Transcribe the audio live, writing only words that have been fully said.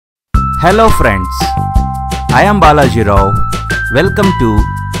Hello friends, I am Balaji Rao. Welcome to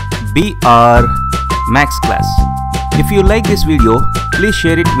BR Max class. If you like this video, please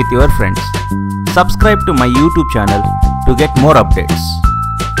share it with your friends. Subscribe to my YouTube channel to get more updates.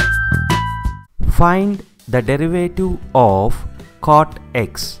 Find the derivative of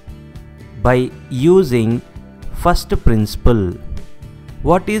Cotx by using first principle.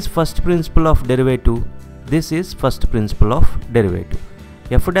 What is first principle of derivative? This is first principle of derivative.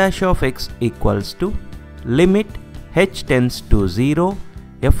 F dash of x equals to limit h tends to 0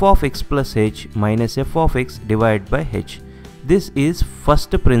 f of x plus h minus f of x divided by h. This is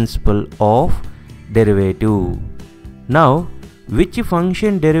first principle of derivative. Now, which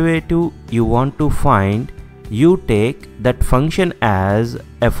function derivative you want to find, you take that function as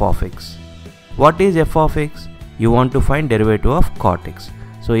f of x. What is f of x? You want to find derivative of Cotx.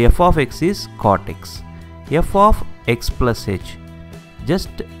 So f of x is Cotx. F of x plus h. Just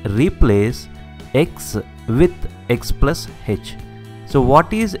replace x with x plus h. So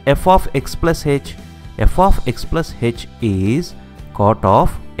what is f of x plus h? F of x plus h is cot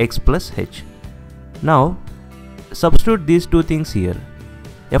of x plus h. Now substitute these two things here.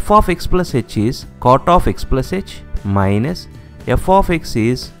 F of x plus h is cot of x plus h minus f of x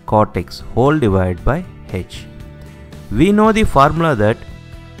is cot x whole divided by h. We know the formula that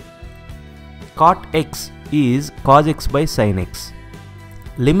cot x is cos x by sin x.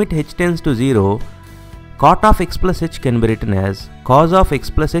 Limit h tends to 0, cot of x plus h can be written as cos of x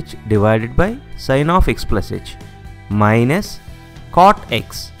plus h divided by sin of x plus h minus cot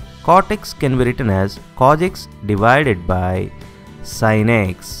x. Cot x can be written as cos x divided by sin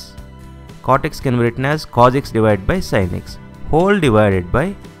x. Cot x can be written as cos x divided by sin x whole divided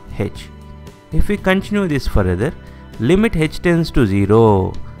by h. If we continue this further, limit h tends to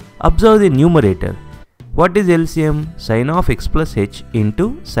 0. Observe the numerator. What is LCM? Sin of x plus h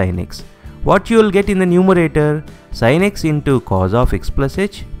into sin x. What you will get in the numerator? Sin x into cos of x plus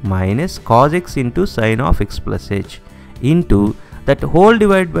h minus cos x into sin of x plus h into that whole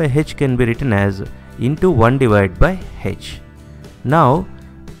divided by h can be written as into 1 divided by h. Now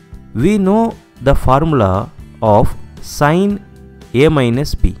we know the formula of sin a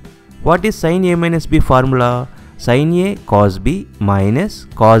minus b. What is sin a minus b formula? Sin a cos b minus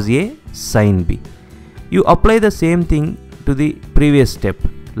cos a sin b. You apply the same thing to the previous step.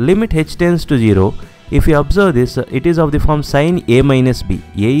 Limit h tends to 0. If you observe this, it is of the form sin a minus b.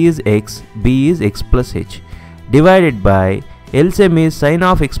 A is x, b is x plus h divided by LCM is sin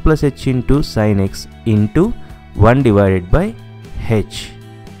of x plus h into sin x into 1 divided by h.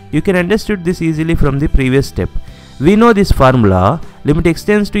 You can understand this easily from the previous step. We know this formula. Limit x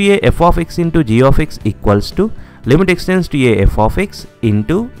tends to a f of x into g of x equals to limit x tends to a f of x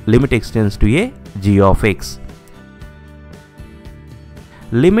into limit x tends to a g of x.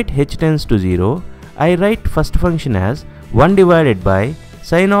 Limit h tends to 0. I write first function as 1 divided by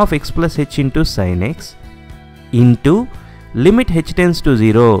sin of x plus h into sin x into limit h tends to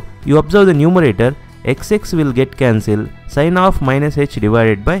 0. You observe the numerator, xx will get cancelled, sin of minus h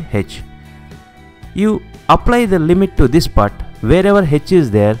divided by h. You apply the limit to this part. Wherever h is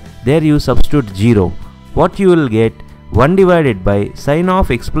there you substitute 0. What you will get? 1 divided by sin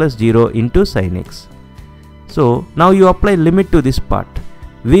of x plus 0 into sin x. So now you apply limit to this part.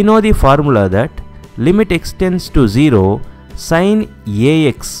 We know the formula that limit x tends to 0 sin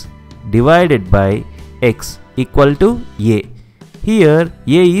ax divided by x equal to a. Here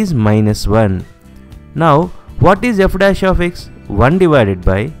a is minus 1. Now what is f dash of x? 1 divided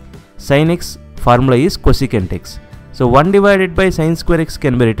by sin x formula is cosecant x. So 1 divided by sin square x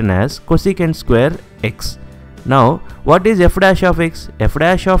can be written as cosecant square x. Now what is f dash of x? F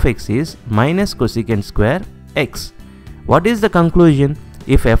dash of x is minus cosecant square x. What is the conclusion?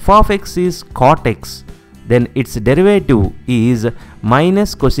 If f of x is cot x, then its derivative is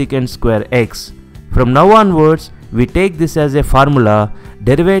minus cosecant square x. From now onwards, we take this as a formula.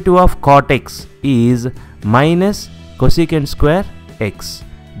 Derivative of cot x is minus cosecant square x.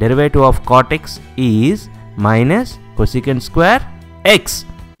 Derivative of cot x is minus cosecant square x.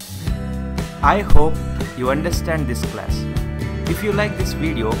 I hope you understand this class. If you like this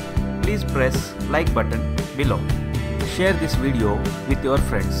video, please press like button below. Share this video with your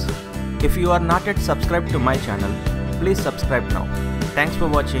friends. If you are not yet subscribed to my channel, please subscribe now. Thanks for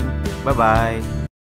watching. Bye bye.